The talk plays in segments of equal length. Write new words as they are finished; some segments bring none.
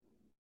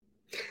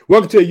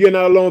Welcome to You're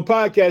Not Alone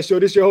podcast show.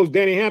 This is your host,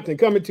 Danny Hampton,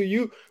 coming to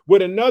you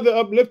with another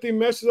uplifting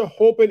message of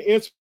hope and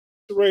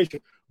inspiration.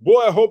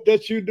 Boy, I hope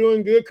that you're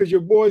doing good because your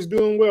boy's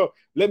doing well.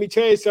 Let me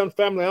tell you something,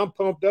 family. I'm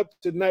pumped up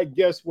tonight.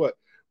 Guess what?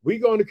 We're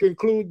going to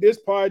conclude this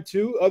part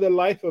two of the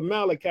life of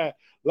Malachi.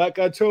 Like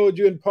I told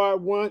you in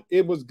part one,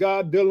 it was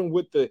God dealing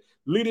with the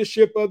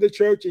leadership of the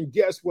church. And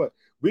guess what?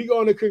 We're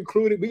going to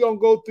conclude it. We're going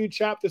to go through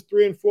chapters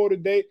 3 and 4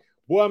 today.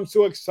 Boy, I'm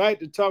so excited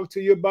to talk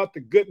to you about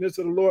the goodness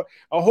of the Lord.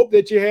 I hope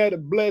that you had a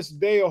blessed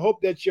day. I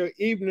hope that your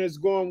evening is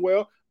going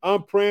well.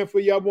 I'm praying for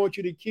you. I want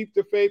you to keep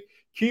the faith,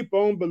 keep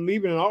on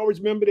believing, and always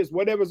remember this: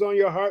 whatever's on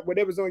your heart,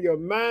 whatever's on your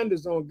mind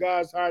is on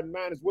God's heart and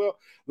mind as well.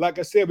 Like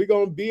I said, we're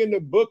going to be in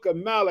the book of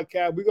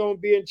Malachi. We're going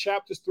to be in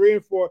chapters 3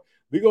 and 4.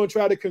 We're going to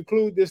try to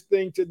conclude this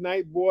thing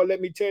tonight. Boy,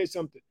 let me tell you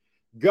something.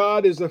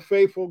 God is a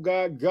faithful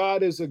God.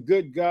 God is a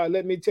good God.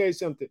 Let me tell you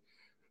something.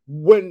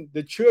 When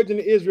the children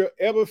of Israel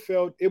ever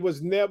felt, it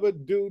was never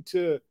due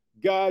to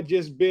God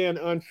just being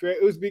unfair.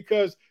 It was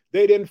because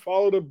they didn't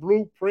follow the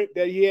blueprint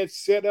that he had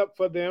set up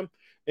for them.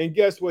 And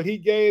guess what? He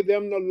gave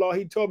them the law.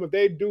 He told them if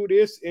they do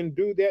this and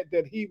do that,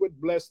 that he would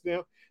bless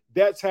them.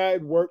 That's how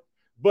it worked.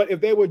 But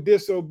if they were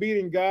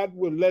disobedient, God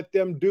would let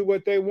them do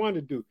what they want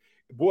to do.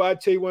 Boy, I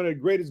tell you, one of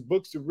the greatest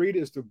books to read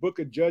is the book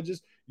of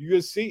Judges. You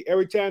can see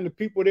every time the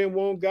people didn't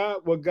want God,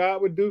 what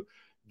God would do,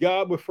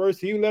 God would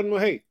first, he would let them know,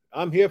 hey,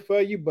 I'm here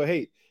for you, but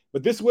hey,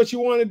 but this is what you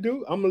want to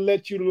do. I'm going to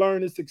let you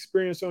learn this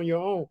experience on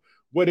your own,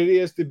 what it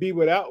is to be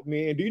without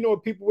me. And do you know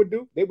what people would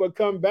do? They would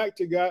come back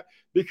to God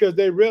because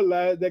they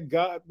realized that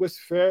God was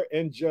fair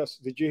and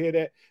just. Did you hear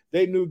that?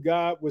 They knew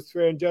God was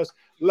fair and just.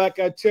 Like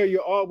I tell you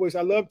always,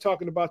 I love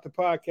talking about the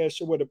podcast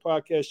show, where the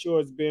podcast show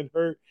has been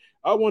heard.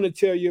 I want to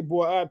tell you,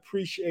 boy, I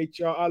appreciate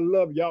y'all. I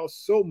love y'all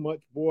so much,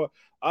 boy.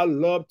 I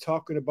love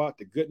talking about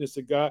the goodness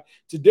of God.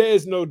 Today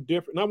is no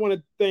different. And I want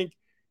to thank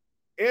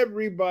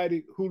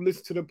everybody who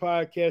listens to the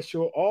podcast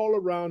show all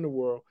around the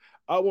world.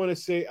 I want to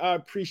say I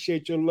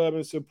appreciate your love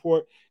and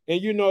support.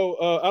 And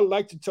I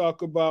like to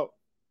talk about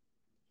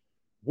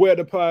where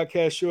the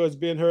podcast show has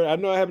been heard. I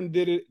know I haven't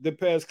did it the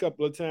past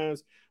couple of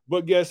times,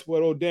 but guess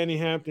what? Oh, Danny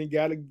Hampton,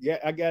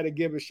 I gotta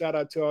give a shout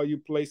out to all you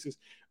places.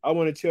 I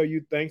want to tell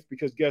you thanks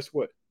because guess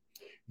what?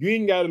 You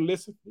ain't got to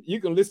listen.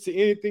 You can listen to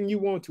anything you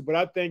want to, but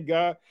I thank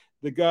God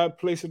that God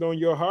placed it on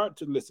your heart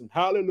to listen.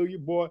 Hallelujah,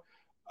 boy.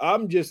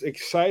 I'm just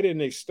excited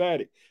and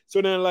ecstatic.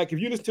 So now, like, if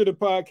you listen to the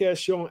podcast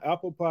show on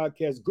Apple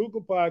Podcasts,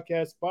 Google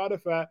Podcasts,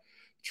 Spotify,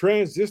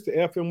 Transistor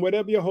FM,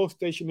 whatever your host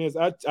station is,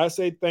 I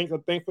say thanks. I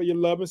thank for your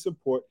love and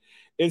support.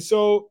 And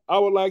so I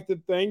would like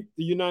to thank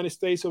the United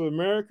States of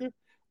America.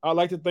 I'd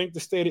like to thank the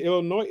state of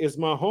Illinois. It's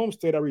my home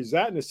state. I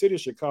reside in the city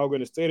of Chicago in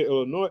the state of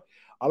Illinois.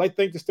 I'd like to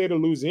thank the state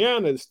of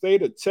Louisiana, the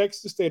state of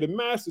Texas, the state of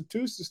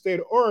Massachusetts, the state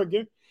of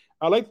Oregon.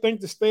 I'd like to thank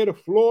the state of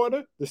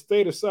Florida, the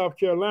state of South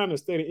Carolina, the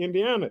state of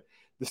Indiana,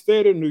 the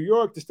state of New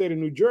York, the state of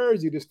New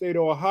Jersey, the state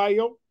of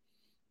Ohio,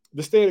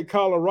 the state of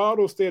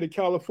Colorado, the state of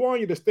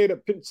California, the state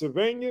of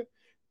Pennsylvania,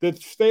 the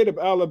state of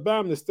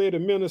Alabama, the state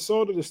of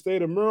Minnesota, the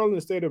state of Maryland,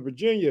 the state of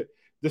Virginia,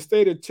 the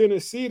state of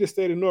Tennessee, the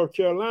state of North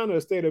Carolina,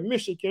 the state of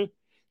Michigan,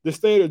 the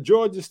state of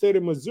Georgia, the state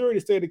of Missouri, the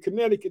state of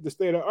Connecticut, the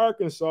state of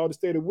Arkansas, the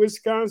state of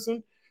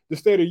Wisconsin, the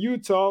state of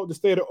Utah, the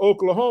state of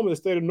Oklahoma, the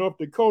state of North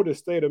Dakota, the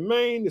state of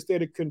Maine, the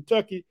state of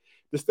Kentucky,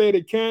 the state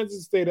of Kansas,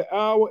 the state of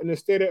Iowa, and the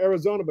state of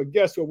Arizona. But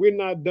guess what? We're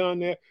not done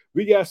there.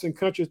 We got some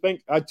countries.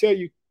 I tell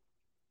you,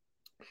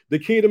 the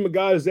kingdom of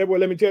God is everywhere.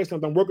 Let me tell you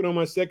something. I'm working on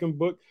my second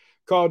book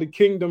called The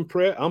Kingdom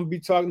Prayer. I'm going to be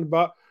talking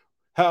about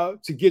how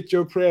to get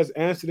your prayers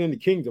answered in the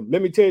kingdom.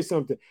 Let me tell you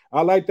something.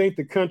 I like to thank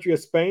the country of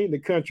Spain, the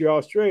country of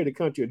Australia, the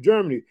country of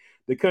Germany,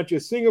 the country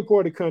of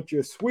Singapore, the country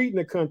of Sweden,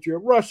 the country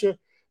of Russia,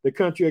 the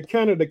country of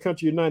Canada, the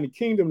country of United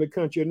Kingdom, the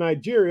country of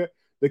Nigeria,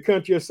 the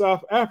country of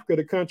South Africa,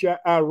 the country of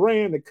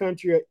Iran, the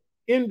country of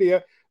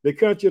India, the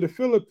country of the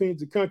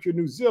Philippines, the country of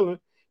New Zealand,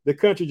 the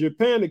country of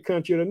Japan, the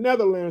country of the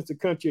Netherlands, the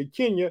country of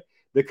Kenya,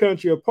 the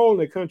country of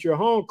Poland, the country of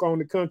Hong Kong,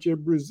 the country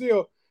of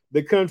Brazil,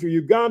 the country of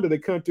Uganda, the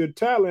country of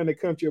Thailand, the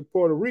country of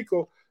Puerto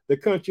Rico, the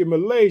country of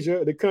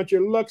Malaysia, the country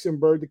of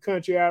Luxembourg, the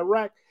country of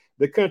Iraq,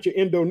 the country of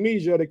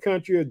Indonesia, the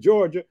country of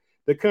Georgia,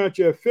 the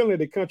country of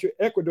Finland, the country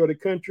of Ecuador, the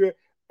country of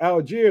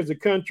Algiers, the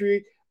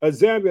country of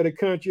Zambia, the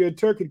country of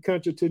Turkey, the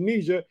country of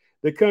Tunisia,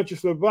 the country of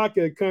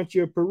Slovakia, the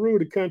country of Peru,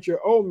 the country of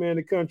Oman,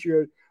 the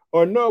country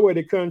of Norway,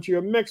 the country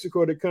of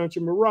Mexico, the country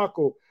of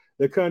Morocco,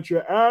 the country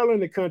of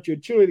Ireland, the country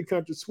of Chile, the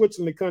country of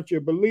Switzerland, the country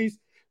of Belize,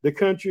 the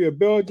country of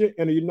Belgium,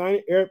 and the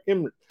United Arab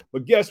Emirates.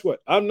 But guess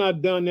what? I'm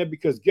not done there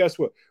because guess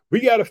what? We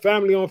got a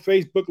family on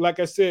Facebook.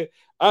 Like I said,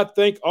 I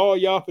thank all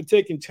y'all for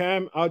taking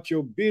time out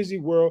your busy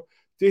world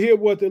to hear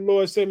what the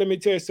Lord said. Let me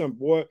tell you something,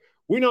 boy.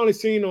 We not only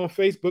seen on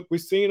Facebook, we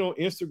seen on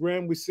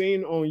Instagram, we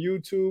seen on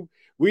YouTube,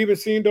 we even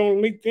seen it on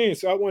LinkedIn.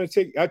 So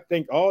I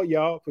thank all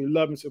y'all for your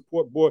love and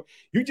support, boy.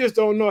 You just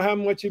don't know how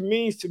much it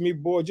means to me,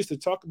 boy, just to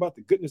talk about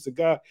the goodness of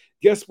God.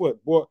 Guess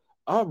what, boy?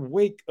 I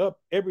wake up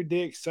every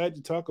day excited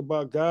to talk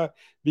about God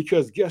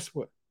because guess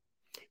what?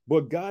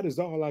 But God is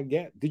all I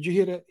got. Did you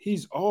hear that?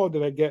 He's all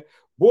that I got.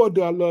 Boy,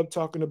 do I love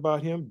talking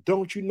about him.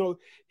 Don't you know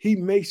he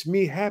makes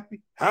me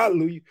happy?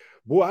 Hallelujah.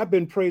 Boy, I've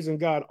been praising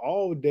God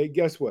all day.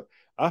 Guess what?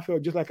 I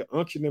felt just like an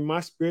unction in my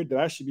spirit that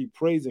I should be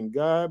praising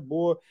God,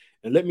 boy.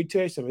 And let me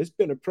tell you something, it's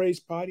been a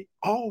praise party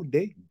all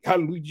day.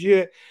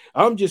 Hallelujah.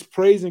 I'm just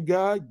praising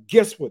God.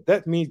 Guess what?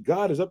 That means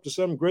God is up to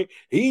something great.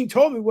 He ain't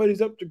told me what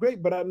he's up to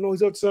great, but I know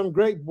he's up to something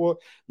great, boy.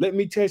 Let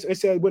me tell you, it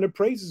said when the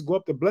praises go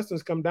up, the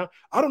blessings come down.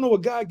 I don't know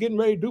what God getting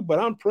ready to do, but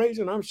I'm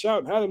praising, I'm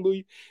shouting,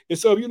 hallelujah. And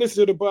so if you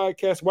listen to the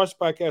podcast, watch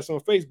the podcast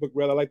on Facebook,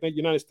 rather, like the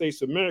United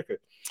States of America,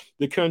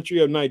 the country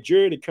of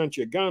Nigeria, the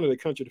country of Ghana, the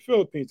country of the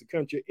Philippines, the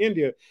country of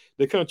India,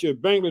 the country of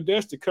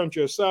Bangladesh, the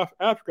country of South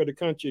Africa, the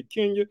country of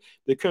Kenya,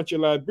 the country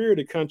of Liberia,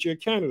 the country of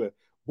Canada.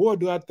 Boy,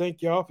 do I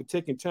thank y'all for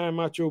taking time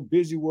out your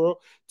busy world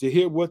to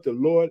hear what the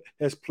Lord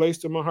has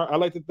placed in my heart. I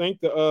like to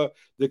thank the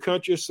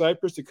country of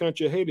Cyprus, the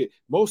country of Haiti,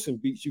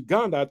 Mozambique,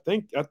 Uganda.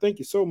 I thank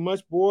you so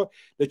much, boy,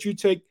 that you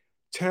take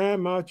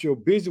time out your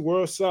busy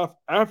world. South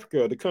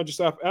Africa, the country of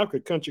South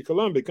Africa, country of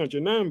Colombia, country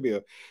of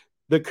Namibia,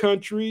 the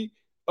country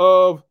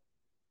of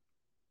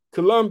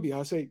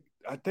Colombia.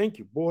 I thank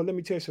you, boy. Let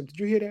me tell you something. Did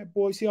you hear that,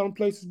 boy? See all them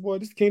places, boy?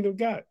 This is the kingdom of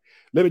God.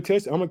 Let me tell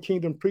you, I'm a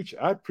kingdom preacher.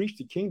 I preach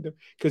the kingdom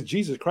because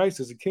Jesus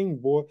Christ is a king,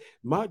 boy.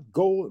 My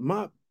goal,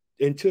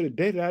 until the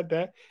day that I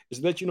die, is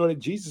to let you know that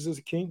Jesus is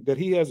a king, that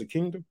he has a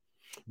kingdom.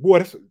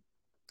 Boy,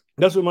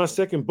 that's what my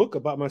second book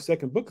about. My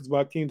second book is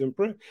about kingdom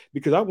prayer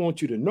because I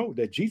want you to know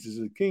that Jesus is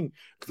a king.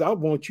 Because I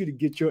want you to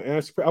get your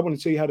answer. I want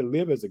to tell you how to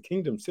live as a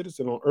kingdom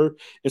citizen on earth.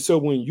 And so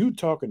when you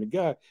talking to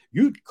God,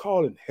 you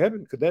calling heaven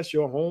because that's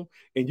your home,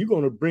 and you're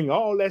going to bring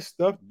all that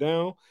stuff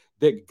down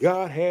that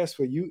God has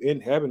for you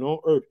in heaven on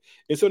earth.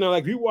 And so now,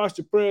 like if you watch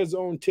the prayers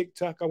on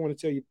TikTok, I want to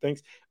tell you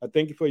thanks. I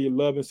thank you for your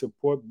love and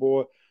support,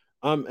 boy.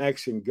 I'm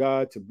asking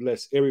God to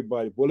bless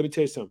everybody. Boy, let me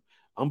tell you something.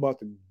 I'm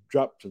about to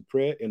drop some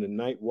prayer in the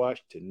night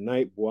watch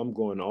tonight. Boy, I'm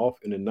going off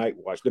in the night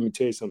watch. Let me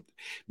tell you something.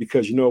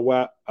 Because you know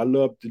why? I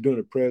love doing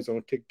the prayers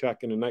on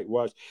TikTok in the night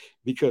watch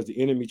because the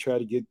enemy try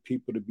to get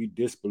people to be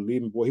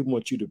disbelieving. Boy, he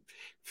wants you to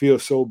feel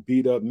so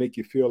beat up, make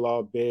you feel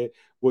all bad.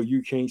 Boy,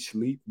 you can't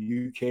sleep.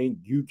 You can't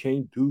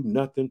do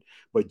nothing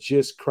but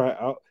just cry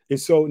out. And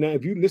so now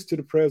if you listen to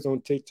the prayers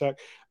on TikTok,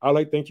 I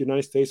like to thank the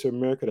United States of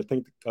America. I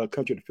thank the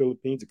country of the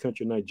Philippines, the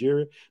country of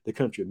Nigeria, the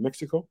country of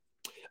Mexico.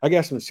 I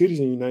got some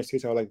cities in the United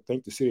States. I would like to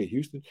thank the city of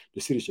Houston,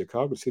 the city of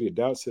Chicago, the city of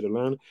Dallas, the city of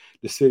Atlanta,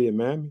 the city of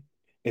Miami,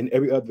 and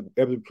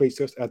every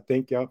place else. I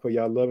thank y'all for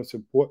y'all love and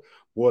support.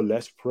 Boy,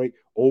 let's pray.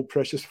 Oh,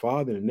 precious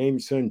Father, in the name of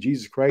your Son,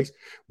 Jesus Christ,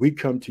 we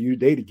come to you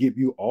today to give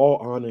you all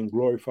honor and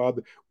glory,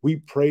 Father. We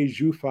praise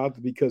you,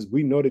 Father, because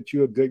we know that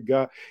you're a good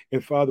God.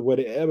 And Father,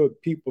 whatever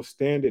people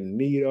stand in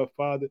need of,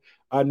 Father,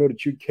 I know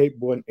that you're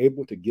capable and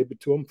able to give it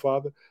to them,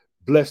 Father.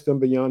 Bless them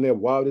beyond their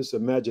wildest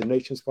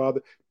imaginations,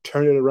 Father.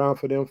 Turn it around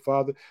for them,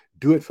 Father.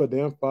 Do it for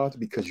them, Father,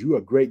 because you are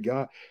a great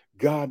God.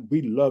 God,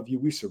 we love you.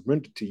 We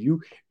surrender to you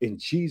in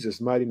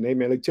Jesus' mighty name.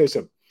 Man, let me tell you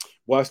something.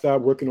 While I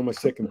started working on my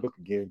second book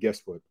again,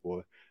 guess what,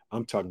 boy?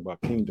 I'm talking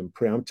about kingdom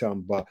prayer. I'm talking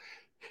about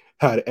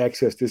how to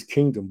access this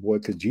kingdom, boy,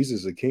 because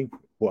Jesus is a king.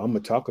 Well, I'm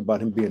going to talk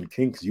about him being a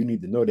king because you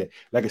need to know that.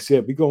 Like I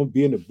said, we're going to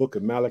be in the book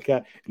of Malachi,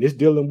 and it's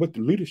dealing with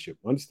the leadership.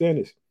 Understand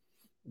this.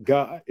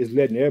 God is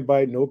letting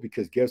everybody know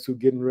because guess who's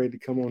getting ready to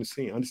come on the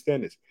scene?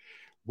 Understand this.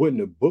 When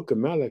the book of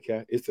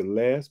Malachi, it's the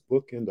last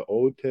book in the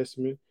Old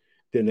Testament,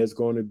 then there's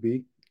going to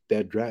be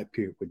that dry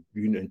period with,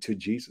 until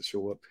Jesus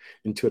show up,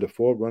 until the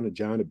forerunner,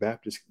 John the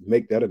Baptist,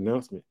 make that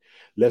announcement.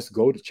 Let's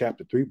go to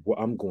chapter 3. Well,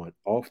 I'm going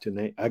off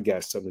tonight. I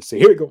got something to say.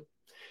 Here we go.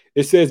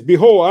 It says,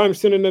 behold, I'm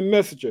sending a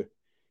messenger,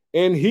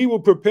 and he will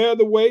prepare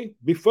the way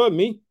before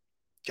me.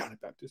 John the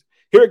Baptist.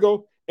 Here we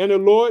go. And the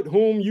Lord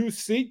whom you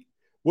seek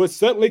will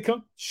suddenly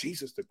come.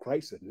 Jesus the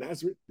Christ of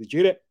Nazareth. Did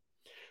you hear that?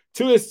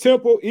 To his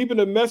temple, even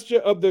the messenger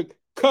of the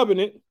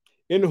covenant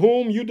in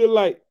whom you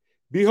delight.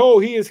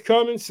 Behold, he is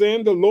coming,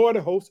 saying the Lord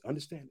of hosts.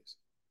 Understand this.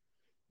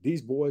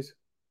 These boys,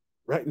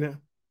 right now,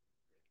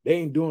 they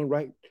ain't doing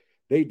right.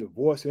 They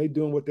divorced. They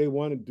doing what they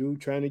want to do,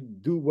 trying to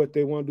do what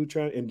they want to do,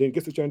 and then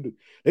guess what they're trying to do?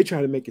 They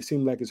trying to make it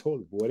seem like it's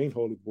holy, boy. It ain't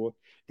holy, boy.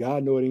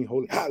 God know it ain't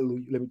holy.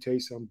 Hallelujah. Let me tell you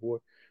something, boy.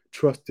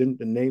 Trust in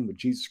the name of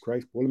Jesus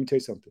Christ, boy. Let me tell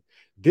you something.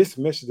 This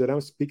message that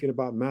I'm speaking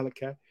about,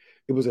 Malachi,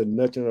 it was a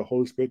nudging of the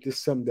Holy Spirit. This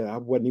is something that I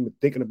wasn't even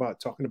thinking about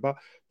talking about,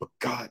 but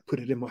God put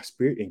it in my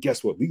spirit. And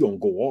guess what? We're going to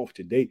go off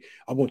today.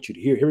 I want you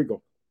to hear. Here we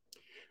go.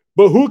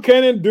 But who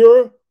can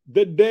endure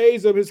the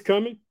days of his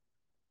coming?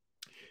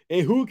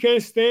 And who can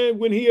stand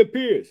when he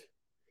appears?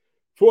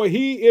 For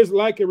he is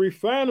like a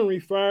refinery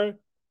fire.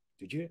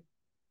 Did you hear?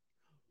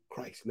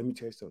 Christ, let me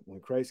tell you something. When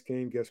Christ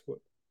came, guess what?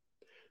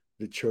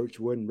 The church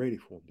wasn't ready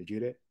for him. Did you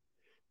hear that?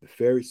 The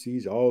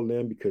Pharisees, all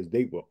them, because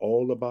they were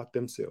all about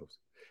themselves.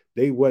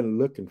 They wasn't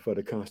looking for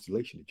the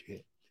constellation that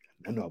you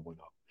had. No, I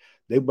went off.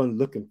 They wasn't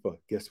looking for,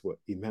 guess what?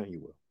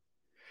 Emmanuel.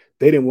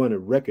 They didn't want to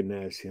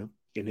recognize him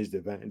in his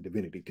divine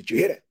divinity. Did you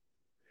hear that?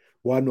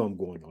 Well, I know I'm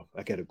going off.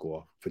 I got to go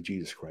off for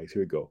Jesus Christ.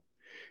 Here we go.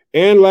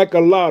 And like a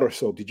lot or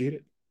so. Did you hear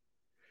that?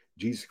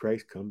 Jesus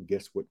Christ come,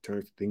 guess what?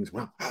 Turns things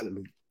around.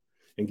 Hallelujah.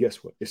 And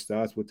guess what? It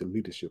starts with the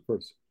leadership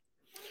first.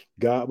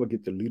 God will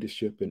get the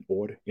leadership in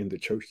order in the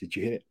church that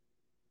you had.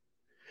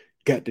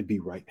 Got to be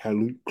right.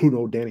 Hallelujah. Including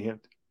old Danny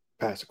Hampton,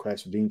 Pastor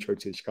Christ Redeemed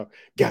Church in Chicago.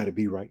 Got to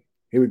be right.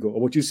 Here we go. I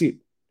want you to see it.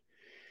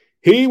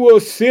 He will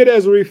sit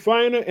as a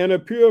refiner and a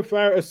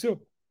purifier of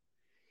silver.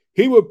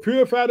 He will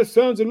purify the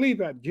sons of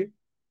Levi. Because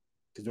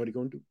you know what he's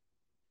going to do?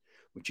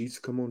 When Jesus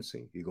come on the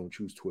scene, he's going to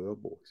choose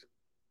 12 boys.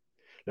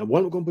 Now, one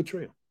of them going to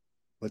betray him.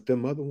 But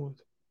them other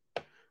ones,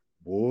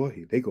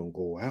 boy, they going to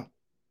go out.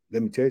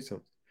 Let me tell you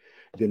something.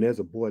 Then there's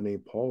a boy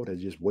named Paul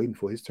that's just waiting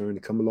for his turn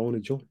to come along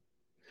and join.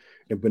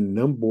 And when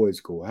them boys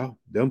go out,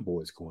 them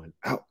boys going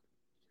out.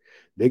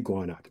 They're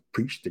going out to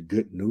preach the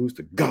good news,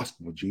 the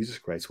gospel of Jesus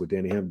Christ, what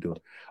Danny Ham doing.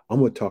 I'm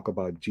going to talk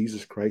about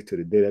Jesus Christ to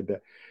the day that I die.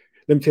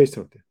 Let me tell you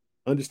something.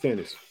 Understand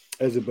this.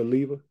 As a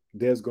believer,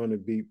 there's going to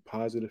be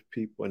positive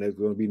people and there's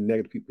going to be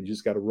negative people. You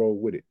just got to roll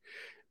with it.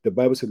 The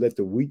Bible said, let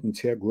the wheat and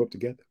tear grow up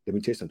together. Let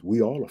me tell you something.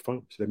 We all are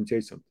farmers. Let me tell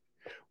you something.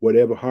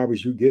 Whatever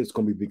harvest you get, it's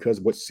going to be because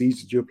of what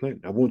seeds that you're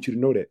planting. I want you to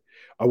know that.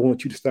 I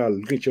want you to start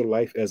looking at your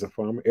life as a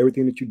farmer.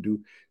 Everything that you do,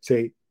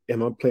 say,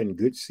 am I planting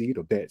good seed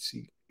or bad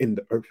seed in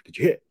the earth that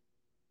you hit?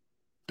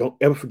 Don't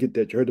ever forget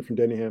that. You heard it from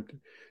Danny Hampton,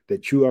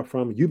 that you are a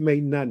farmer. You may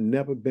not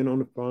never been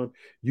on a farm.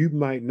 You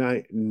might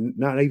not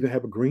even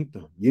have a green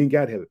thumb. You ain't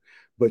got to have it.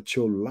 But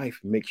your life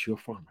makes you a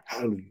farmer.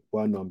 Hallelujah.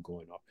 Well, I know I'm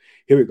going off.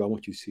 Here we go. I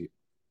want you to see it.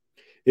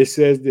 It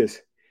says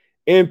this,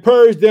 and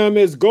purge them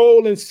as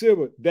gold and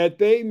silver, that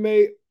they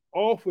may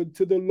offer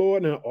to the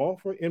Lord an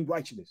offer in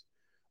righteousness.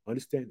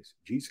 Understand this.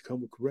 Jesus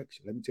come with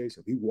correction. Let me tell you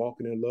something. He's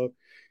walking in love.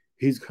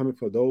 He's coming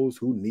for those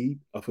who need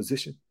a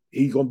physician.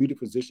 He's going to be the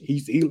physician.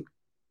 He's the healer.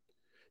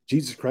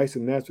 Jesus Christ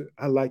of Nazareth.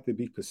 I like to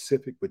be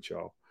specific with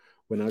y'all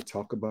when I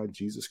talk about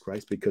Jesus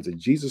Christ, because the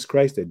Jesus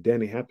Christ that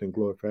Danny Hampton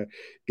glorified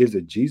is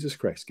the Jesus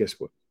Christ. Guess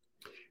what?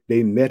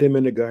 They met him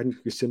in the Garden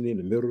of Gethsemane in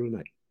the middle of the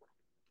night.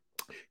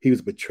 He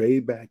was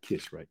betrayed by a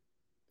kiss, right?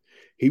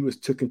 He was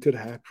taken to the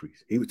high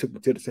priest. He was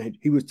taken to the Saint.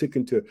 He was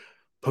taken to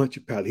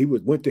Pontius Pilate. He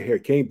went to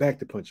Herod, came back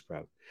to Pontius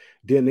Pilate.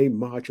 Then they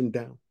marched him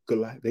down.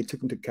 Goliath. They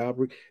took him to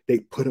Calvary. They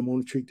put him on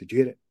the tree. Did you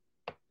hear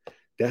that?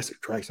 That's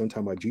Christ. I'm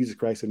talking about Jesus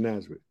Christ of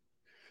Nazareth,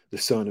 the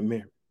son of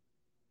Mary,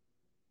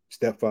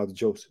 stepfather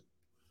Joseph,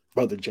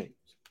 brother James.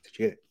 Did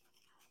you hear that?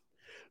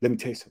 Let me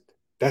tell you something.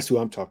 That's who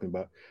I'm talking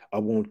about. I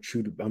want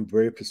you to, I'm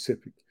very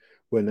specific.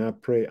 When I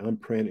pray, I'm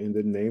praying in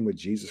the name of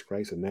Jesus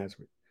Christ of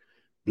Nazareth.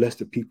 Bless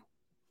the people.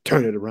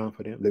 Turn it around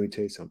for them. Let me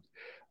tell you something.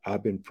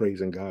 I've been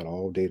praising God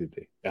all day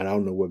today. And I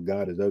don't know what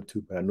God is up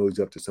to, but I know he's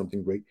up to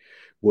something great.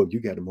 Well, if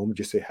you got a moment,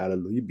 just say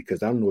hallelujah,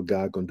 because I don't know what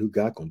God's going to do.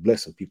 God going to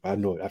bless some people. I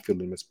know it. I feel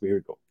it in my spirit. Here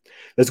we go.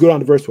 Let's go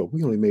down to verse 4.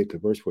 We only made it to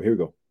verse 4. Here we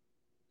go.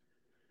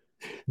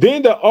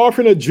 Then the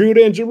offering of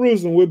Judah and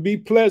Jerusalem would be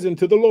pleasant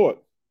to the Lord,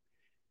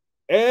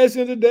 as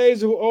in the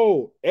days of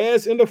old,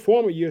 as in the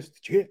former years.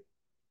 Let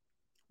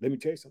me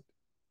tell you something.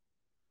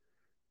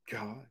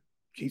 God,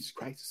 Jesus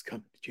Christ is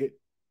coming. Let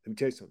me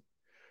tell you something.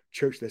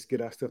 Church, let's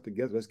get our stuff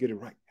together. Let's get it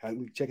right.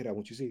 Hallelujah. Check it out. I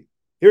want you to see it.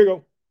 Here we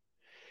go.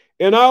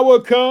 And I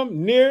will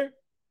come near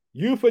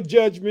you for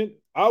judgment.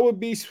 I will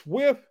be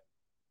swift,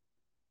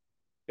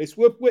 a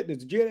swift witness.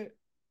 Did you hear that?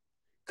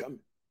 Coming.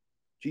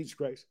 Jesus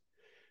Christ.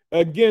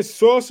 Against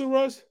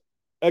sorcerers,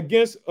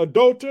 against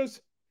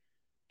adulterers.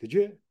 Did you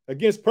hear?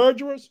 Against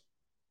perjurers,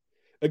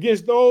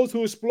 against those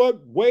who exploit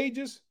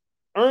wages,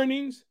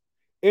 earnings,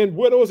 and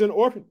widows and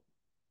orphans.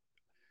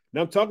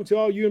 Now I'm talking to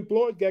all you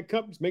employees, got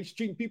companies, make sure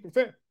treating people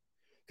fair.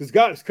 Because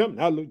God is coming.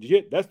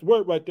 Hallelujah. That's the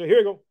word right there. Here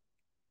we go.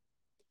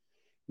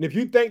 And if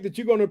you think that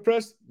you're going to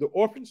oppress the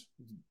orphans,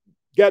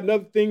 got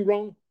another thing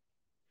wrong,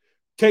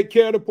 take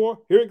care of the poor.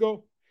 Here we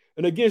go.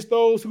 And against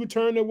those who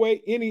turn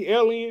away any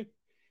alien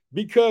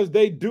because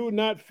they do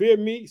not fear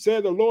me,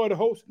 said the Lord of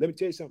hosts. Let me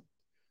tell you something.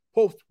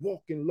 Post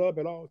walk in love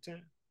at all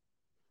times.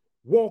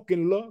 Walk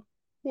in love.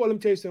 Boy, let me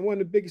tell you something. One of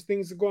the biggest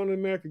things that's going on in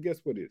America, guess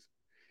what it is?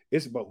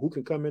 It's about who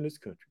can come in this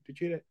country. Did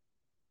you hear that?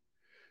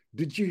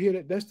 Did you hear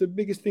that? That's the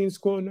biggest thing that's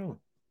going on.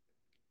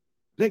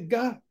 Let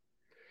God.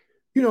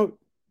 You know,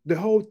 the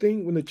whole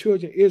thing when the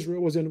children of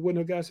Israel was in the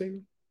wilderness, God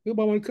saying,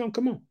 nobody want to come.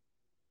 Come on.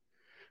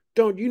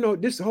 Don't, you know,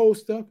 this whole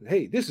stuff,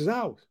 hey, this is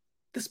ours.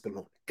 This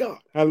belongs to God.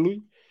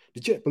 Hallelujah.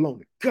 The jet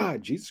belongs to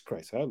God, Jesus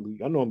Christ.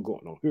 Hallelujah. I know I'm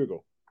going on. Here we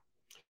go.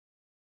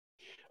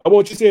 I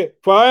want you to say,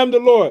 for I am the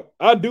Lord.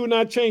 I do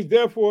not change.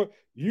 Therefore,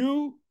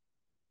 you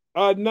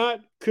are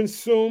not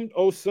consumed,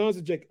 O sons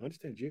of Jacob.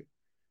 Understand, Jacob?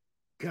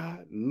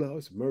 God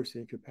loves mercy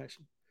and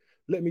compassion.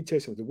 Let me tell you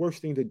something. The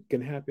worst thing that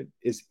can happen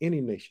is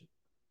any nation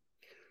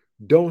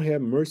don't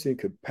have mercy and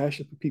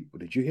compassion for people.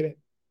 Did you hear that?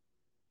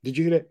 Did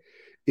you hear that?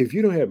 If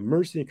you don't have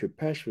mercy and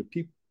compassion for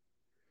people,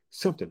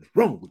 something's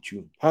wrong with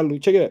you. Hallelujah.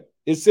 Check it out.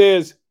 It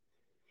says,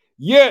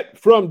 yet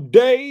from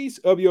days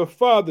of your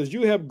fathers,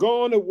 you have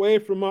gone away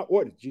from my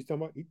orders. Jesus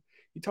talking about,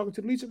 he talking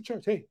to the leaders of the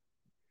church. Hey,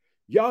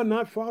 y'all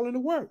not following the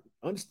word.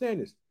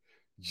 Understand this.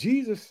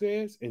 Jesus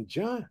says in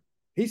John,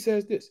 he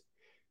says this,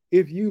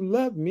 if you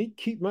love me,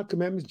 keep my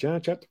commandments. John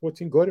chapter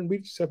 14. Go ahead and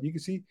read it yourself. You can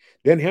see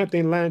Danny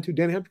Hampton ain't lying to.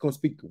 Danny Hampton going to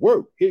speak the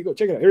word. Here you go.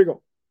 Check it out. Here we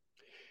go.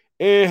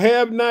 And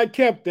have not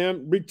kept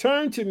them.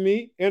 Return to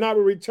me, and I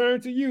will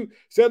return to you,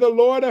 said the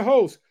Lord of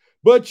hosts.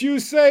 But you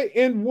say,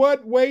 in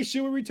what way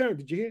should we return?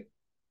 Did you hear?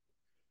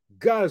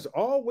 God is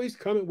always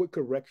coming with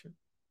correction.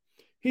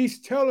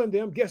 He's telling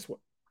them, guess what?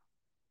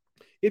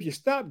 If you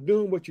stop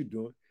doing what you're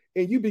doing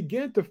and you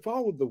begin to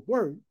follow the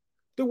word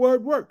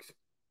works.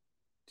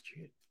 Did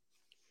you hear?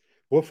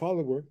 Boy, follow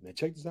the word. Now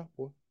check this out,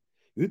 boy.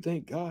 You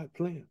think God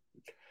playing?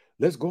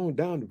 Let's go on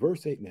down to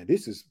verse 8. Now,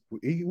 this is,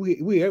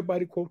 we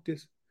everybody quote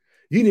this.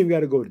 You didn't even got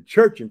to go to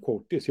church and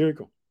quote this. Here we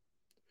go.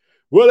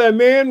 Will a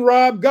man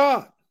rob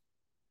God?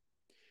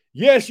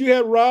 Yes, you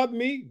have robbed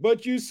me,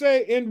 but you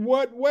say, in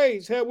what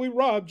ways have we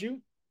robbed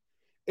you?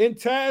 In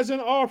tithes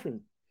and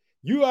offering.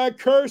 You are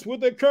cursed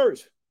with a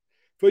curse,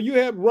 for you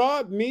have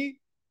robbed me,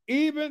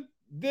 even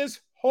this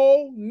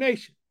whole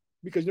nation.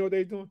 Because you know what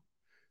they're doing?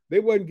 They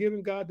wasn't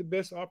giving God the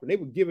best offering. They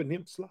were giving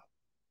him slop.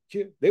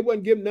 They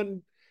wasn't giving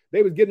nothing.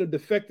 They was getting the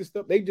defective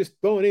stuff. They just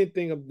throwing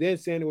anything up then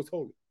saying it was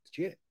holy.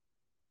 Shit.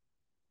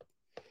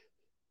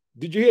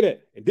 Did you hear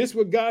that? And this is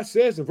what God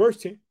says in verse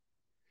 10.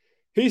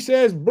 He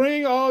says,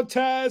 bring all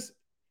tithes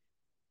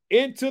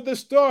into the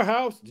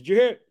storehouse. Did you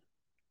hear it?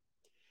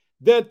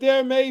 That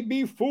there may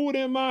be food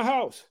in my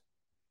house.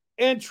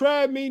 And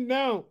try me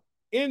now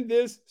in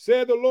this,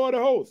 said the Lord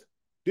of hosts.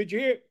 Did you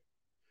hear it?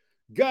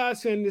 God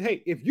saying,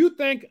 hey, if you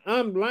think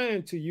I'm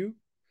lying to you,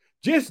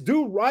 just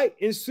do right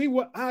and see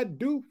what I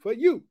do for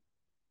you.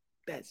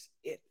 That's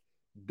it.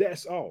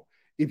 That's all.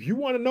 If you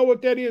want to know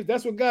what that is,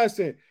 that's what God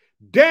said.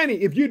 Danny,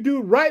 if you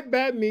do right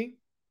by me,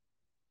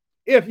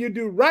 this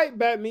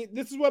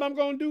is what I'm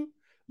going to do.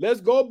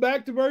 Let's go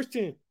back to verse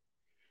 10.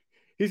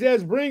 He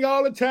says, bring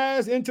all the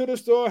tithes into the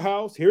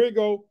storehouse. Here we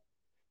go.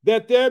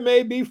 That there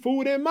may be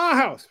food in my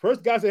house.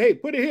 First, God said, hey,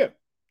 put it here.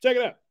 Check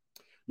it out.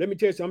 Let me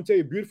tell you something. I'm going to tell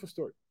you a beautiful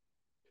story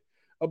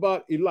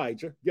about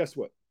Elijah. Guess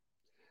what?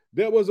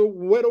 There was a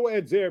widow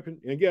at Zarephath,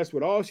 and guess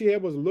what? All she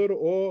had was a little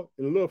oil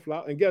and a little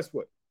flour. And guess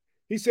what?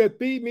 He said,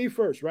 feed me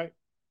first, right?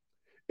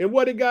 And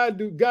what did God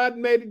do? God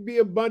made it be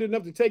abundant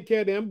enough to take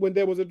care of them when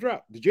there was a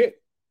drought. Did you hear?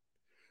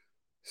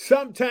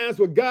 Sometimes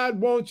what God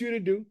wants you to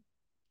do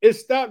is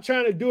stop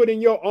trying to do it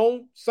in your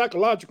own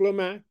psychological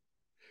mind.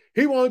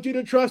 He wants you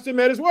to trust him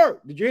at his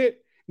word. Did you hear?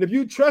 And if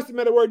you trust him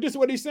at the word, this is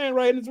what he's saying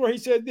right in his word. He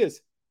said this,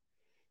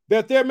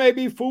 that there may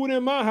be food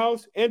in my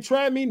house, and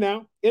try me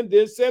now in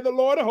this, said the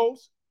Lord of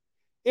hosts,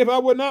 if I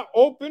would not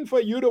open for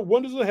you the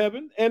windows of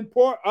heaven and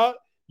pour out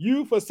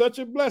you for such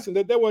a blessing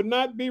that there would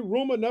not be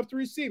room enough to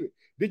receive it.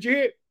 Did you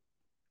hear it?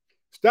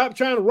 Stop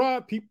trying to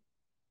rob people.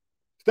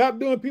 Stop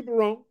doing people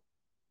wrong.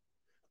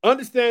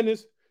 Understand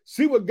this.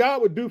 See what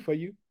God would do for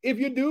you if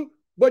you do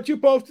what you're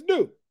supposed to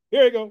do.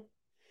 Here you go.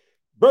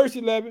 Verse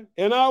 11,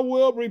 and I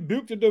will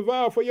rebuke the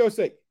devourer for your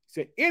sake. He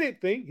said,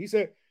 anything. He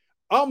said,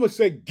 I'm going to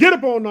say, get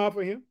up on off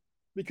of him,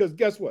 because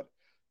guess what?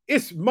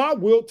 It's my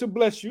will to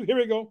bless you. Here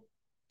we go.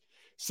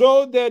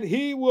 So that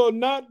he will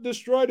not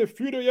destroy the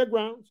fruit of your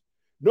grounds,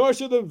 nor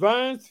shall the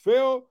vines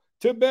fail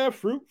to bear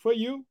fruit for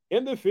you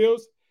in the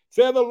fields,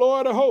 said the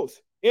Lord of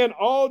hosts, and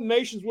all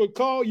nations will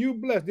call you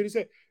blessed. Did he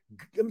say,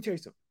 let me tell you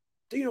something.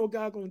 Do you know what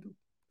God's going to do?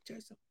 Tell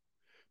you something.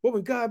 But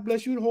when God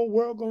bless you, the whole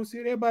world going to see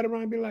it. Everybody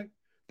around be like,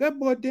 that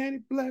boy Danny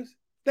blessed.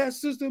 That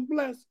sister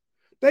blessed.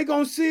 They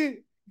going to see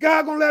it.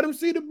 God going to let them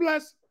see the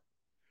blessing.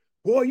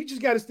 Boy, you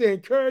just got to stay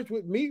encouraged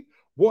with me.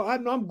 Boy, I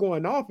know I'm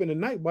going off in the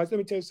night, boys. Let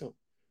me tell you something.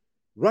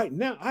 Right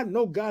now, I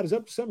know God is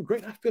up to something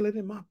great. I feel it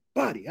in my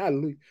body.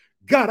 Hallelujah.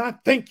 God, I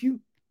thank you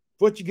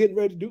for what you're getting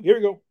ready to do. Here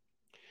we go.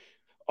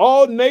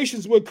 All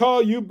nations will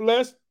call you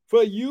blessed,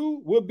 for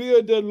you will be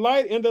a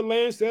delight in the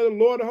land, said the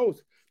Lord of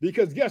hosts.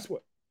 Because guess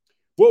what?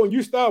 Boy, when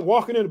you start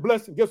walking in the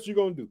blessing, guess what you're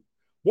going to do?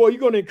 Boy, you're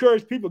going to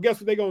encourage people. Guess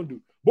what they're going to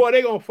do? Boy,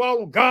 they're going to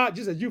follow God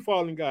just as you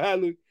following God.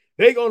 Hallelujah.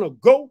 They're going to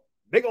go.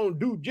 They're going to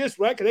do just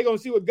right because they're going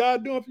to see what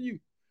God's doing for you.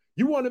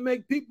 You want to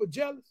make people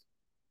jealous?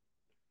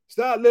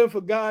 Start living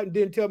for God and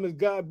then tell them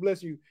God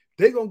bless you.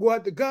 They're going to go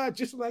after God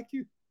just like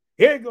you.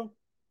 Here you go.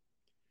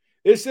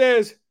 It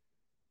says,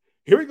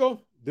 here we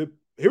go.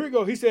 Here we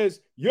go. He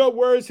says, your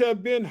words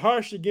have been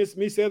harsh against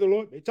me, said the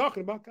Lord. They're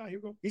talking about God. Here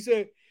we go. He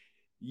said,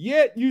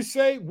 yet you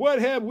say, what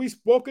have we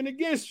spoken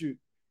against you?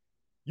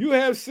 You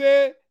have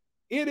said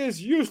it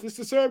is useless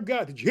to serve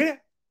God. Did you hear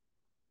that?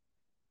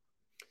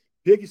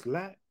 Biggest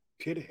lie,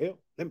 pit of hell.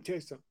 Let me tell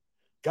you something.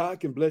 God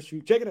can bless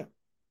you. Check it out.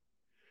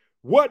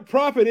 What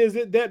profit is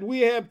it that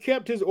we have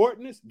kept his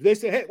ordinance? They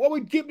say, hey, what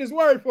we keep this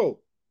word for?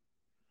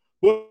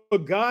 Well,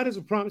 God is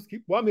a promise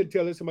keeper. Well, I'm here to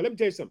tell you something. Let me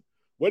tell you something.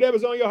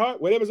 Whatever's on your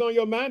heart, whatever's on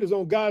your mind is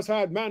on God's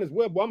heart and mind as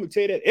well. Well, I'm going to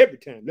tell you that every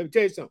time. Let me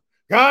tell you something.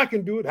 God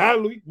can do it.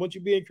 Hallelujah. I want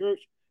you to be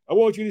encouraged. I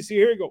want you to see.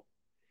 Here we go.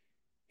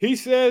 He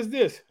says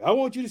this. I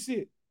want you to see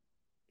it.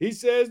 He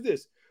says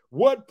this.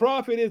 What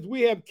profit is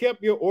we have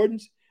kept your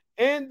ordinance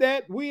and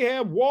that we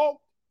have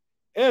walked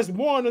as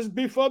mourners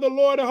before the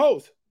Lord of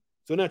hosts.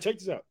 So now check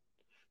this out.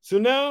 So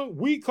now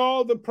we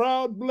call the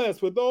proud blessed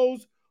for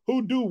those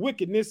who do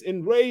wickedness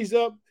and raise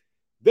up.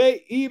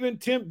 They even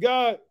tempt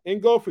God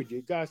and go for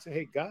you. God said,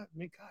 hey, God,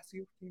 man, God see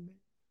you, man.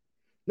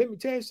 Let me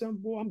tell you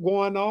something, boy. I'm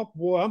going off,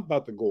 boy. I'm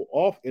about to go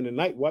off in the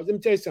night watch. Let me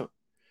tell you something.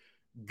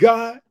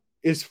 God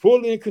is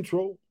fully in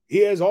control. He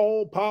has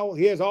all power.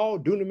 He has all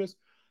dunamis.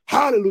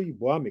 Hallelujah.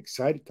 Boy, I'm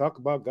excited to talk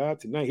about God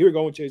tonight. Here we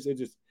go. Chase said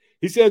this.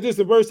 He says this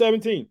in verse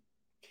 17.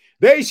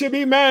 They should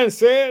be mine,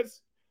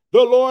 says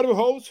the Lord of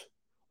hosts.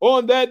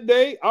 On that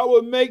day, I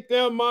will make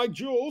them my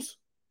jewels,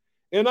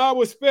 and I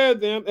will spare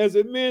them as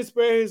a man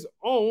spares his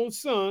own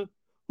son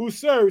who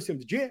serves him.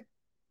 Did you hear?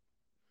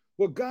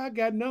 Well, God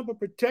got number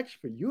protection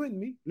for you and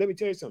me. Let me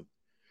tell you something.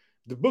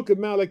 The book of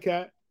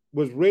Malachi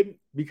was written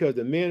because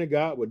the men of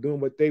God were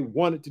doing what they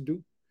wanted to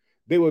do.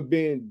 They were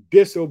being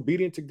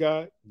disobedient to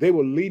God. They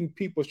were leading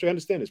people astray.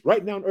 Understand this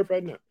right now on earth,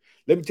 right now.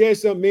 Let me tell you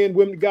something, men,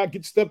 women of God,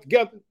 get stuff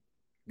together.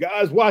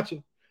 God's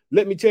watching.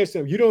 Let me tell you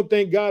something. You don't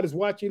think God is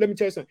watching? Let me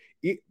tell you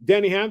something.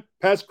 Danny Ham,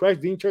 Pastor Christ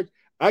Dean Church,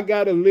 I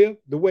got to live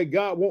the way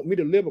God wants me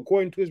to live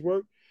according to his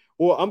word,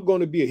 or I'm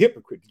going to be a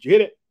hypocrite. Did you hear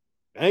that?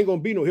 I ain't going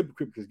to be no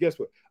hypocrite because guess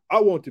what? I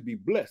want to be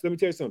blessed. Let me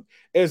tell you something.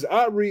 As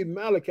I read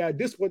Malachi,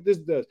 this is what this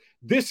does.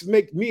 This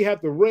makes me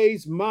have to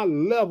raise my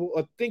level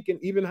of thinking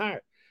even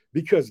higher.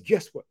 Because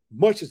guess what?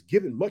 Much is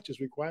given, much is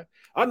required.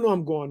 I know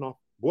I'm going off.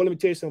 Boy, let me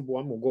tell you something, boy.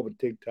 I'm going to go over to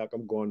TikTok.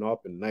 I'm going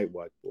off in night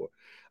watch, boy.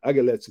 I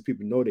got to let some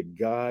people know that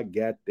God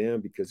got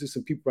them because there's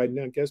some people right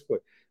now, guess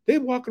what? They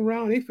walking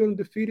around, they feeling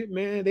defeated,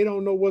 man. They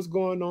don't know what's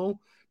going on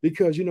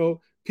because, you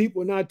know,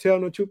 people are not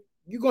telling the truth.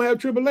 You're going to have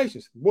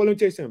tribulations. Boy, let me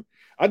tell you something.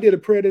 I did a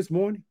prayer this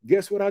morning.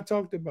 Guess what I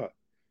talked about?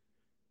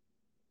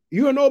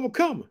 You're an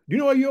overcomer. You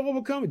know what you're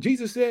overcoming?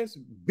 Jesus says,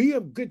 be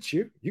of good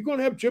cheer. You're going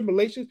to have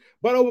tribulations,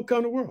 but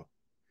overcome the world.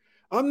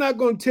 I'm not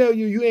going to tell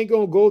you you ain't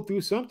going to go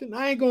through something.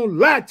 I ain't going to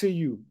lie to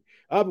you.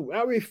 I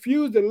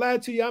refuse to lie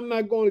to you. I'm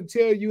not going to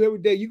tell you every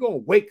day you're going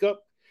to wake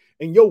up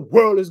and your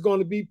world is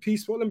going to be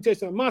peaceful. Let me tell you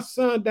something. My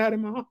son died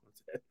in my arms.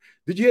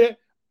 Did you hear that?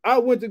 I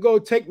went to go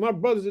take my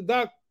brother to the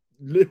doctor.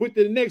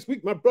 Within the next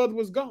week, my brother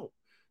was gone.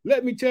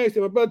 Let me tell you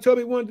something. My brother told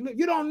me one to live.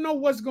 You don't know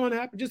what's going to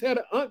happen. Just had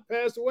an aunt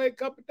pass away a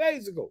couple of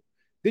days ago.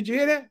 Did you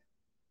hear that?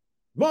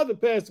 Mother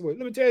passed away.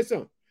 Let me tell you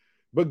something.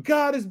 But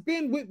God has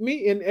been with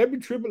me in every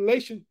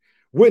tribulation.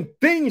 When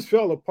things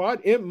fell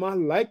apart in my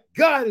life,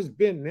 God has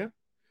been there.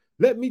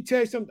 Let me tell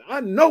you something. I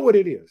know what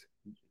it is.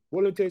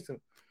 Well, let me tell you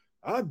something.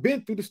 I've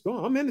been through the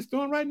storm. I'm in the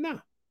storm right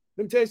now.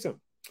 Let me tell you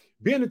something.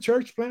 Being a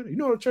church planter, you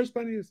know what a church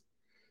planter is?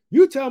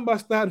 You talking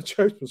about starting a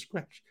church from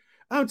scratch.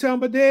 I'm talking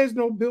about there's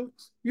no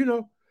buildings. You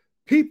know,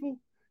 people,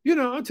 you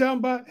know, I'm talking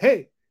about,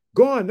 hey,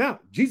 going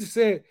out. Jesus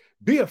said,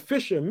 be a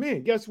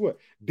fisherman. Guess what?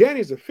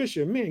 Danny's a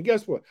fisherman.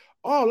 Guess what?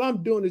 All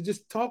I'm doing is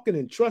just talking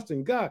and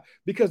trusting God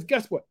because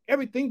guess what?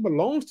 Everything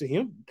belongs to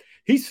him.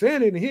 He's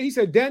saying it in here. He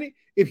said, Danny,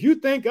 if you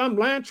think I'm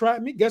lying, try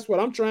me. Guess what?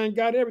 I'm trying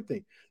God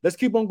everything. Let's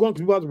keep on going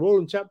because we're about to roll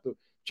in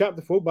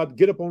chapter 4, about to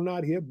get up on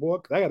out here, boy,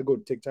 because I got to go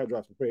to TikTok,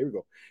 drop some prayer. Here we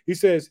go. He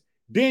says,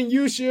 then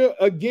you shall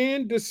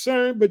again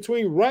discern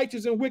between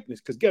righteous and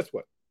wickedness. Because guess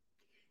what?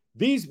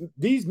 These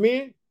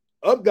men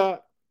of God,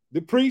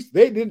 the priests,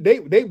 they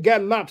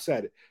got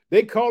lopsided.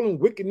 They call them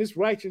wickedness,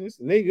 righteousness,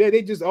 and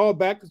they just all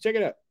back. Check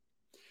it out.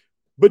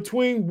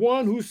 Between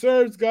one who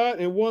serves God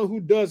and one who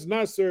does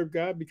not serve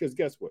God, because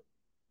guess what?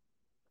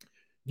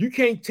 You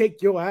can't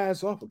take your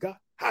eyes off of God.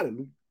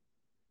 Hallelujah.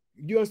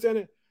 You understand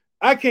that?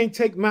 I can't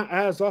take my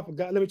eyes off of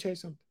God. Let me tell you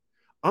something.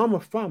 I'm a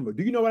farmer.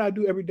 Do you know what I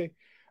do every day?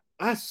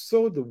 I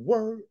sow the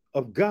word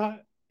of God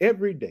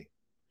every day.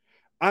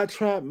 I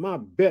tried my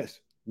best,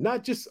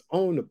 not just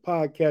on the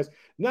podcast,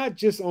 not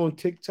just on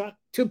TikTok,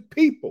 to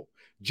people,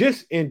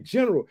 just in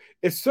general.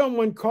 If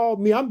someone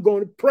called me, I'm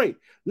going to pray.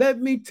 Let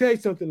me tell you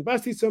something. If I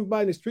see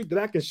somebody in the street that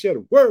I can share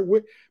the word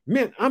with,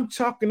 man, I'm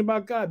talking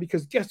about God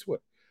because guess what?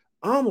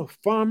 I'm a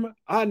farmer.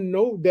 I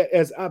know that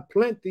as I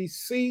plant these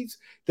seeds,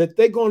 that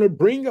they're going to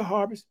bring a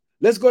harvest.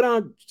 Let's go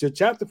down to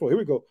chapter 4. Here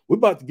we go. We're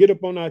about to get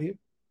up on out here.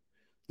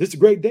 This is a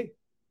great day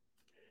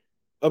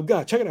of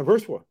God. Check it out,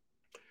 verse 4.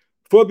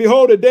 For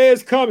behold, a day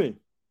is coming,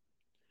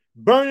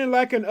 burning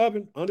like an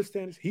oven.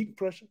 Understand this, heat and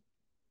pressure.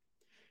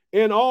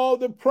 And all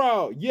the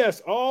proud, yes,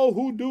 all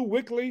who do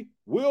wickedly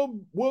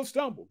will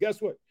stumble. Guess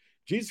what?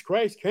 Jesus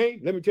Christ came.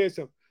 Let me tell you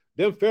something.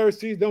 Them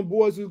Pharisees, them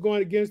boys who's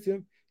going against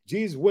him,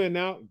 Jesus went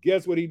out.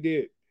 Guess what he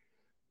did?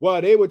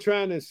 While they were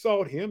trying to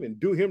assault him and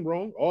do him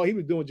wrong, all he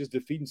was doing was just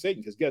defeating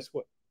Satan. Because guess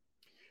what?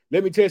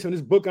 Let me tell you something.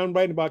 This book I'm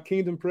writing about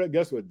kingdom prayer,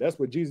 guess what? That's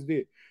what Jesus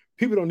did.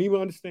 People don't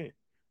even understand.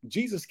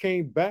 Jesus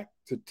came back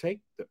to take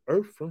the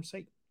earth from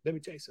Satan. Let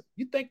me tell you something.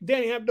 You think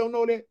Danny Hamp don't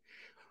know that?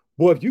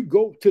 Boy, if you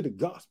go to the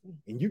gospel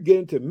and you get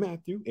into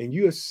Matthew and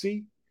you'll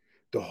see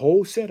the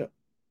whole setup.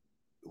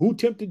 Who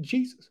tempted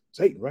Jesus?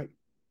 Satan, right?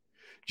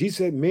 Jesus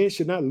said, man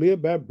should not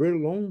live by bread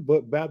alone,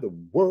 but by the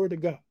word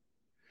of God.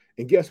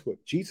 And guess what?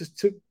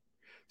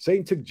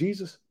 Satan took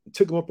Jesus and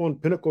took him up on the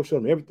pinnacle, showed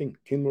him everything.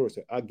 King Lord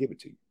said, I'll give it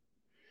to you.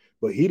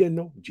 But he didn't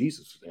know.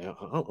 Jesus said,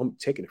 I'm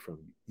taking it from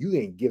you. You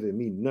ain't giving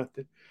me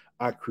nothing.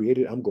 I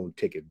created, I'm going to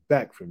take it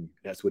back from you.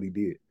 That's what he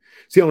did.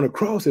 See, on the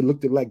cross, it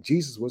looked like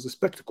Jesus was a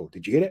spectacle.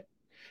 Did you hear that?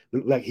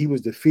 Looked like he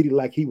was defeated,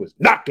 like he was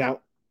knocked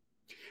out.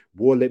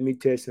 Boy, let me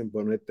tell you something. But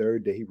on that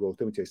third day, he rose.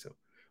 Let me tell you something.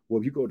 Well,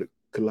 if you go to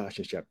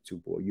Colossians chapter 2,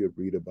 boy, you'll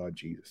read about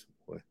Jesus,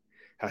 boy,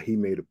 how he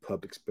made a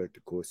public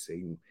spectacle of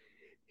Satan.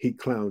 He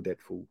clowned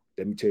that fool.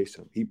 Let me tell you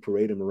something. He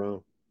paraded him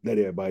around, let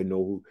everybody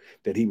know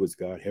that he was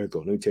God. Here we go.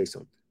 Let me tell you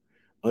something.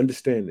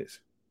 Understand this.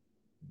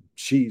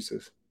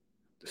 Jesus,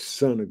 the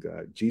Son of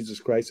God, Jesus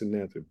Christ of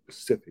Nazareth,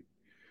 Pacific,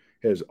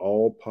 has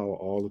all power,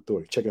 all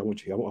authority. Check it. I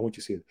want you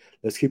to see it.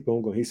 Let's keep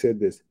on going. He said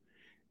this.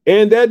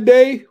 And that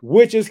day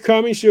which is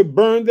coming shall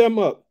burn them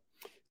up,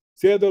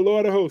 said the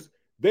Lord of hosts.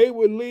 They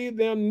will leave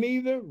them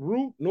neither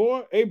root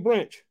nor a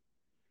branch.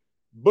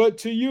 But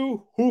to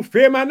you who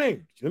fear my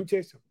name, let me tell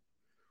you something.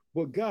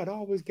 But God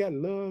always got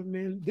love,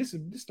 man. This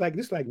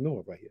like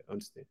Noah right here.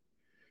 Understand?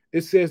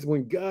 It says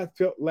when God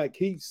felt like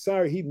he's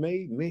sorry he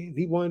made man,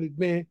 he wanted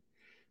man,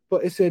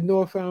 but it said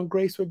Noah found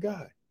grace with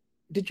God.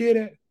 Did you hear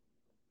that?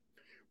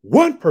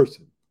 One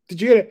person.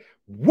 Did you hear that?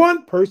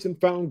 One person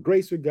found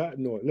grace with God.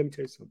 Noah. Let me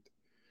tell you something.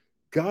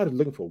 God is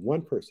looking for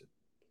one person.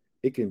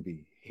 It can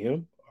be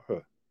him or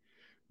her.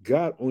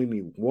 God only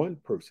needs one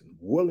person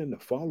willing to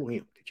follow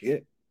him. Did you hear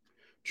it?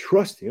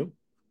 Trust him.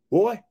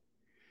 Boy,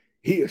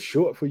 he is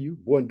short for you.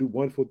 Boy, and do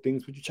wonderful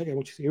things. Would you check out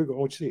what you see? Here we go. I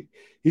want you to see.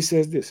 He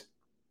says this.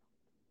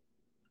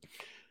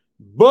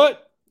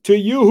 But to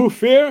you who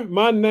fear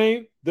my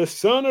name, the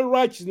Son of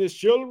Righteousness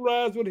shall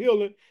arise with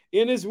healing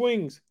in his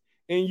wings,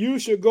 and you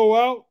shall go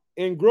out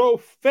and grow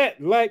fat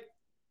like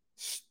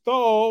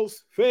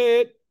stalls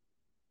fed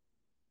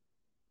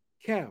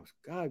cows.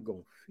 God gonna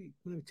feed.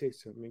 Let me tell you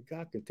something, man.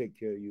 God can take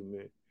care of you,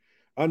 man.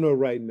 I know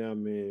right now,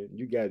 man,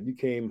 you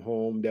came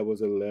home, that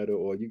was a letter,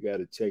 or you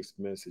got a text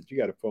message, you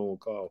got a phone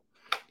call.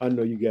 I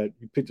know you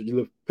picked up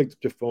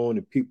your phone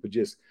and people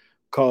just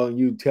calling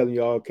you, telling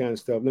you all kind of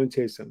stuff. Let me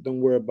tell you something.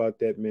 Don't worry about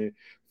that, man.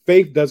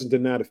 Faith doesn't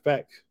deny the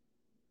facts.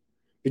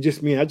 It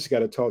just means I just got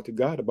to talk to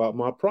God about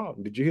my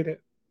problem. Did you hear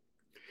that?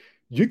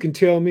 You can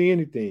tell me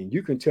anything.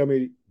 You can tell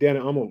me, Danny,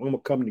 I'm gonna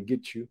come to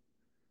get you,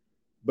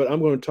 but I'm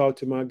going to talk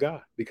to my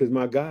God because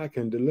my God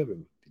can deliver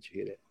me. Did you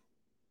hear that?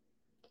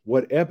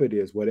 Whatever it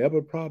is,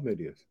 whatever problem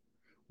it is,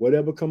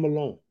 whatever come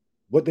along,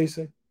 what they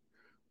say,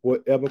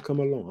 whatever come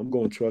along, I'm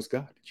going to trust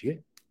God. Did you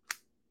hear?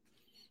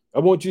 I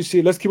want you to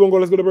see. Let's keep on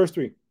going. Let's go to verse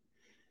 3.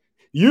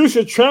 You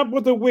shall trample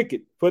the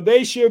wicked, for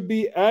they shall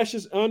be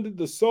ashes under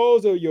the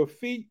soles of your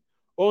feet.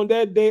 On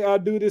that day I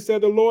do this,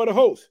 said the Lord of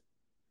hosts.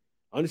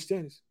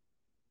 Understand this.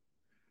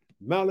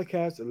 Malachi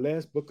is the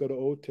last book of the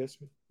Old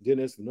Testament. Then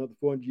there's another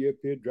 400-year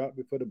period dropped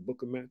before the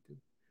book of Matthew.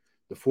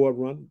 The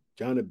forerunner,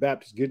 John the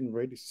Baptist, getting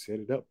ready to set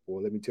it up. Boy,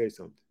 let me tell you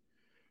something.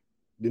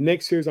 The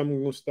next series I'm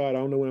going to start, I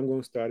don't know when I'm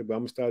going to start it, but I'm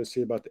going to start a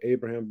series about the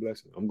Abraham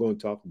blessing. I'm going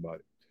to talk about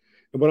it.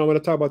 And when I'm going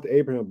to talk about the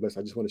Abraham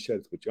blessing, I just want to share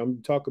this with you. I'm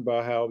going to talk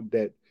about how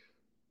that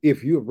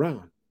if you're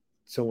around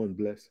someone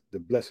blessed, the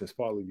blessings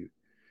follow you.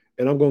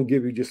 And I'm going to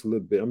give you just a little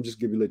bit. I'm just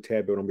give you a little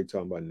tab of what I'm going to be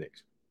talking about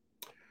next.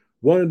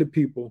 One of the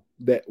people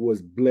that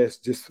was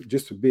blessed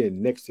just for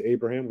being next to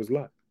Abraham was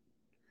Lot.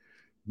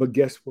 But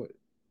guess what?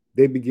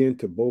 They begin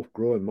to both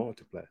grow and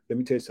multiply. Let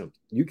me tell you something.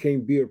 You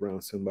can't be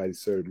around somebody,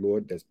 serve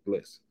Lord, that's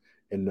blessed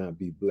and not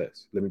be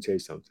blessed. Let me tell you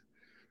something.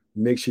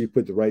 Make sure you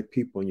put the right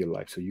people in your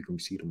life so you can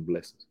see them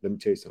blessings. Let me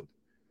tell you something.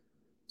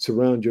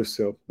 Surround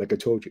yourself. Like I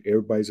told you,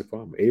 everybody's a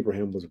farmer.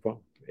 Abraham was a farmer.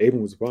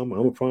 Abraham was a farmer.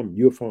 I'm a farmer.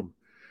 You're a farmer.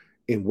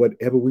 And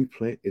whatever we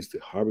plant is the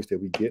harvest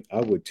that we get.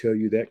 I would tell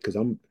you that because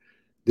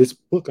this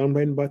book I'm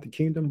writing about the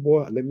kingdom,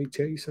 boy, let me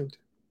tell you something.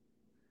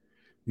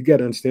 You got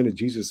to understand that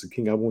Jesus is the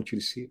king. I want you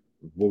to see it.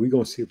 Well, we're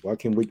going to see it. Well, I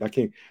can't wait.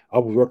 I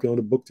was working on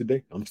the book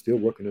today. I'm still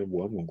working on it.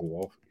 Well, I'm going to go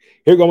off.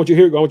 Here, I want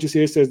you to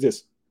see it. It says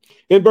this.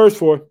 In verse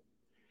 4,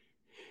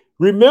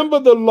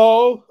 remember the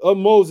law of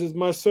Moses,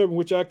 my servant,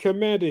 which I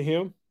commanded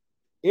him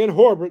in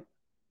Horeb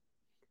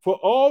for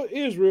all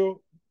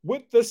Israel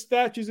with the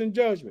statutes and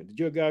judgment. Did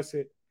your God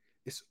say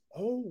it's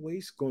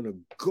always going to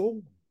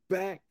go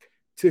back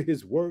to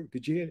his word?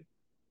 Did you hear it?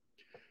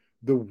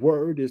 The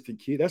word is the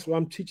key. That's why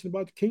I'm teaching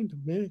about the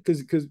kingdom, man.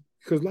 Because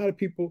a lot of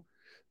people,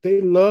 they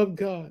love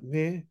God,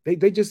 man.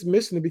 They just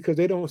missing it because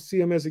they don't see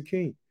him as a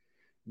king.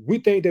 We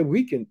think that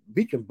we can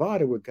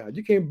barter with God.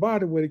 You can't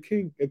barter with a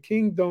king. A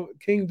king don't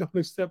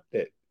accept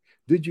that.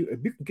 Did you?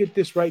 If you can get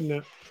this right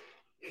now,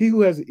 he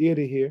who has an ear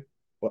to hear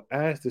or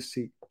eyes to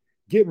see,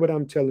 get what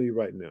I'm telling you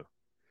right now.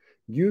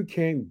 You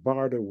can't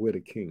barter with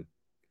a king.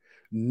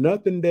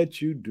 Nothing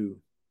that you do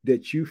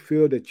that you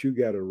feel that you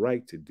got a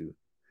right to do,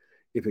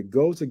 if it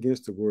goes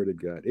against the word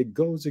of God, it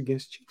goes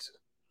against Jesus.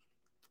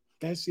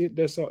 That's it.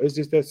 That's all. It's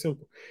just that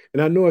simple.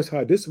 And I know it's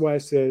hard. This is why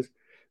it says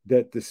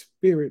that the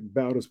spirit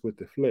battles with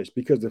the flesh,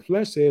 because the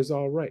flesh says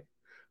all right,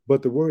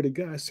 but the word of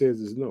God says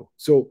is no.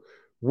 So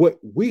what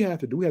we have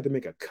to do, we have to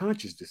make a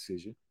conscious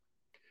decision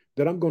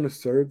that I'm going to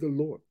serve the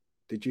Lord.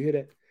 Did you hear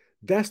that?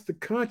 That's the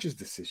conscious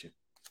decision.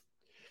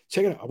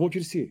 Check it out. I want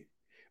you to see it.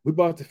 We're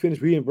about to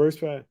finish reading verse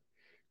 5.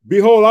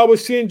 Behold, I will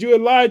send you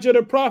Elijah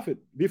the prophet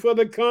before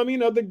the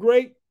coming of the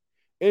great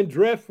and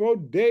dreadful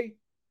day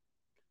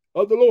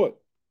of the Lord.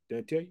 Did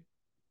I tell you?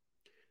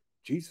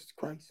 Jesus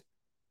Christ.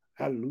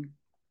 Hallelujah.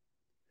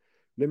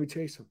 Let me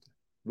tell you something.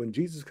 When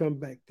Jesus comes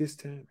back this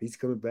time, he's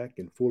coming back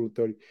in full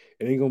authority.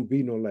 It ain't going to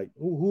be no like,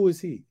 who is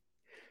he?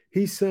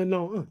 He's son,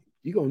 no.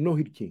 You're going to know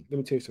he's the king. Let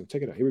me tell you something.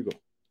 Check it out. Here we go.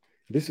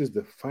 This is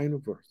the final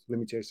verse. Let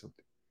me tell you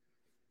something.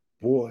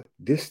 Boy,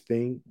 this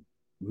thing,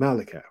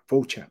 Malachi,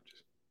 4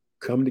 chapters,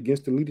 coming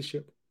against the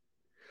leadership,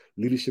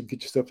 Leadership,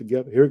 get your stuff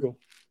together. Here we go.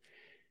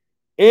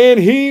 And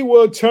he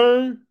will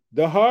turn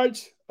the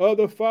hearts of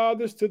the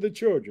fathers to the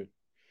children,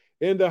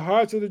 and the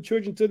hearts of the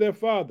children to their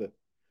father,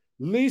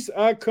 lest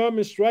I come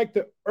and strike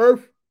the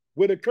earth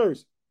with a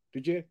curse.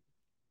 Did you?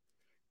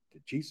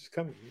 Did Jesus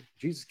coming?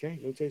 Jesus came.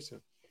 Let me tell you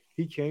something.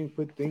 He came to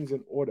put things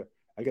in order.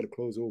 I got to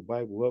close the old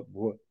Bible up,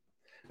 boy.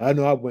 I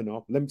know I went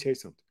off. Let me tell you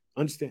something.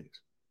 Understand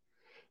this.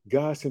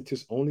 God sent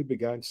his only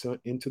begotten son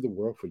into the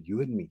world for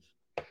you and me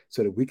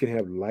so that we can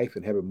have life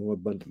and have it more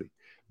abundantly.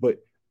 But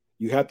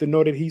you have to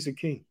know that he's a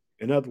king.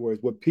 In other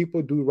words, what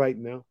people do right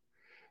now,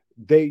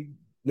 they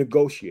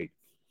negotiate.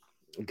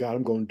 God,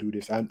 I'm going to do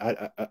this.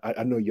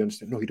 I know you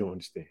understand. No, you don't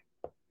understand.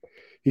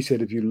 He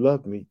said, if you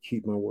love me,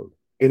 keep my word.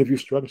 And if you're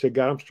struggling, say,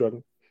 God, I'm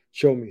struggling.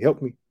 Show me,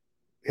 help me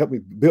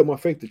build my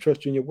faith to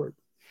trust you in your word.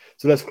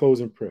 So let's close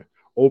in prayer.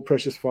 Oh,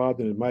 precious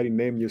Father, in the mighty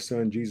name of your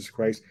Son, Jesus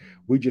Christ,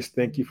 we just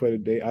thank you for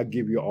today. I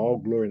give you all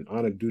glory and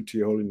honor due to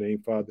your holy name,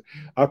 Father.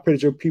 I pray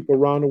that your people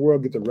around the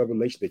world get the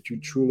revelation that you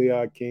truly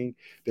are King,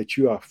 that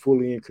you are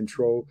fully in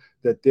control,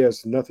 that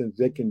there's nothing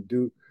they can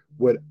do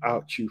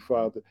without you,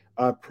 Father.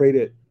 I pray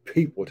that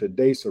people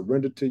today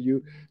surrender to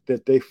you,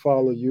 that they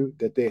follow you,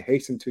 that they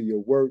hasten to your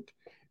word.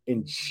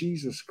 In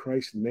Jesus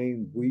Christ's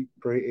name, we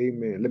pray,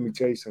 amen. Let me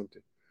tell you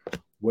something.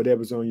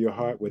 Whatever's on your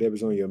heart,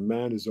 whatever's on your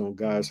mind is on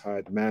God's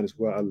heart, mine as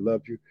well. I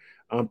love you.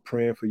 I'm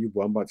praying for you, but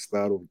I'm about to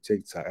slide over to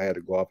TikTok. I had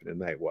to go off in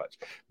the night watch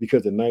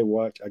because the night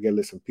watch, I got to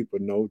let some people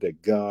know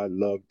that God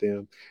loved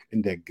them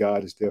and that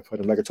God is there for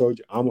them. Like I told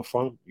you, I'm a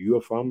farmer. You're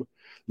a farmer.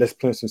 Let's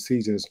plant some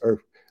seeds in this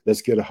earth.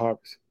 Let's get a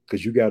harvest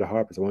because you got a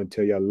harvest. I want to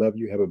tell you I love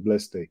you. Have a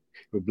blessed day.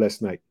 Have a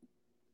blessed night.